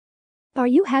Are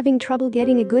you having trouble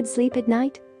getting a good sleep at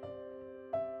night?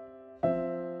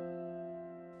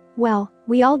 Well,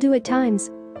 we all do at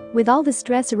times. With all the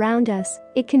stress around us,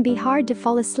 it can be hard to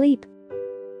fall asleep.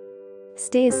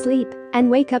 Stay asleep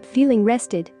and wake up feeling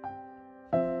rested.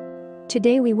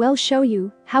 Today we will show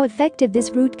you how effective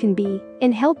this route can be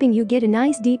in helping you get a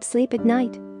nice deep sleep at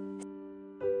night.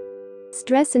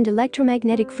 Stress and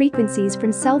electromagnetic frequencies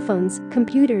from cell phones,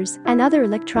 computers, and other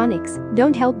electronics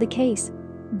don't help the case.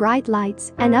 Bright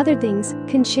lights and other things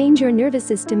can change your nervous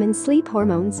system and sleep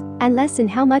hormones and lessen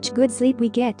how much good sleep we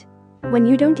get. When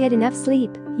you don't get enough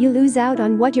sleep, you lose out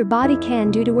on what your body can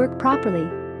do to work properly.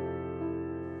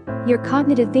 Your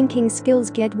cognitive thinking skills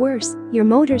get worse, your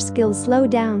motor skills slow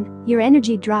down, your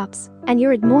energy drops, and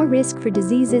you're at more risk for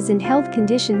diseases and health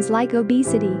conditions like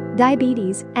obesity,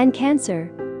 diabetes, and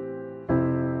cancer.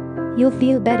 You'll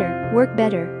feel better, work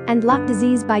better, and block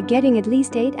disease by getting at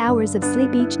least 8 hours of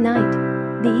sleep each night.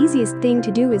 The easiest thing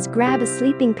to do is grab a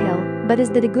sleeping pill, but is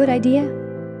that a good idea?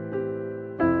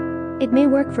 It may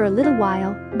work for a little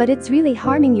while, but it's really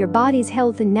harming your body's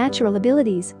health and natural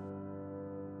abilities.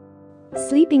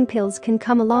 Sleeping pills can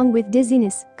come along with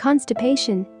dizziness,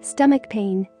 constipation, stomach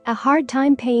pain, a hard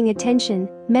time paying attention,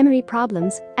 memory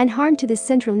problems, and harm to the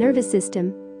central nervous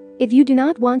system. If you do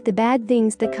not want the bad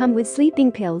things that come with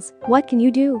sleeping pills, what can you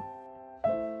do?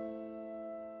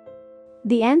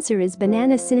 The answer is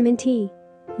banana cinnamon tea.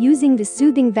 Using the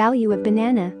soothing value of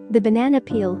banana, the banana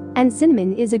peel, and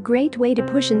cinnamon is a great way to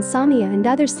push insomnia and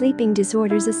other sleeping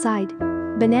disorders aside.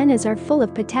 Bananas are full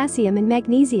of potassium and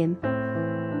magnesium.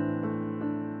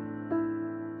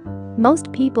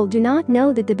 Most people do not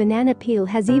know that the banana peel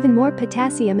has even more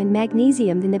potassium and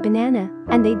magnesium than the banana,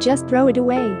 and they just throw it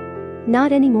away.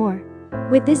 Not anymore.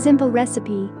 With this simple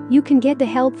recipe, you can get the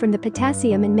help from the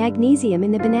potassium and magnesium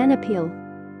in the banana peel.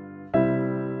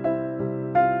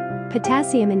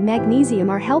 Potassium and magnesium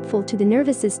are helpful to the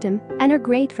nervous system and are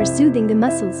great for soothing the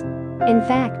muscles. In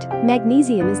fact,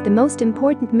 magnesium is the most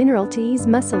important mineral to ease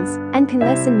muscles and can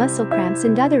lessen muscle cramps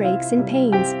and other aches and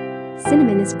pains.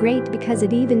 Cinnamon is great because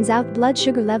it evens out blood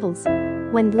sugar levels.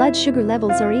 When blood sugar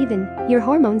levels are even, your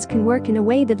hormones can work in a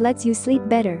way that lets you sleep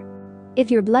better.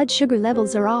 If your blood sugar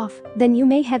levels are off, then you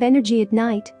may have energy at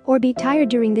night or be tired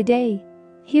during the day.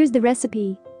 Here's the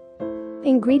recipe.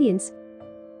 Ingredients: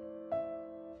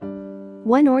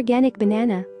 1 organic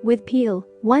banana, with peel,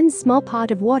 1 small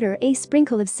pot of water, a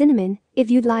sprinkle of cinnamon,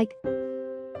 if you'd like.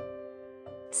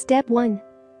 Step 1.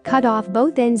 Cut off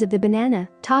both ends of the banana,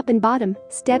 top and bottom.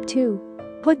 Step 2.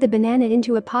 Put the banana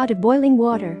into a pot of boiling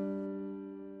water.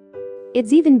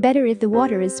 It's even better if the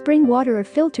water is spring water or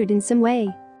filtered in some way.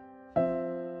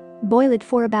 Boil it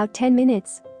for about 10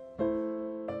 minutes.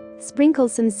 Sprinkle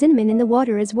some cinnamon in the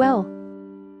water as well.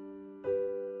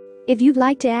 If you'd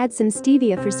like to add some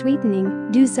stevia for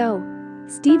sweetening, do so.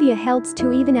 Stevia helps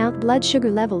to even out blood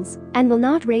sugar levels and will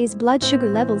not raise blood sugar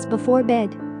levels before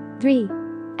bed. 3.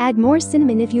 Add more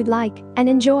cinnamon if you'd like, and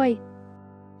enjoy.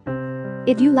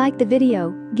 If you like the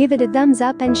video, give it a thumbs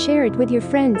up and share it with your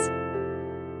friends.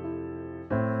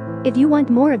 If you want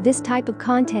more of this type of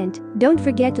content, don't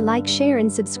forget to like, share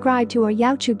and subscribe to our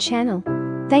YouTube channel.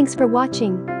 Thanks for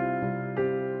watching.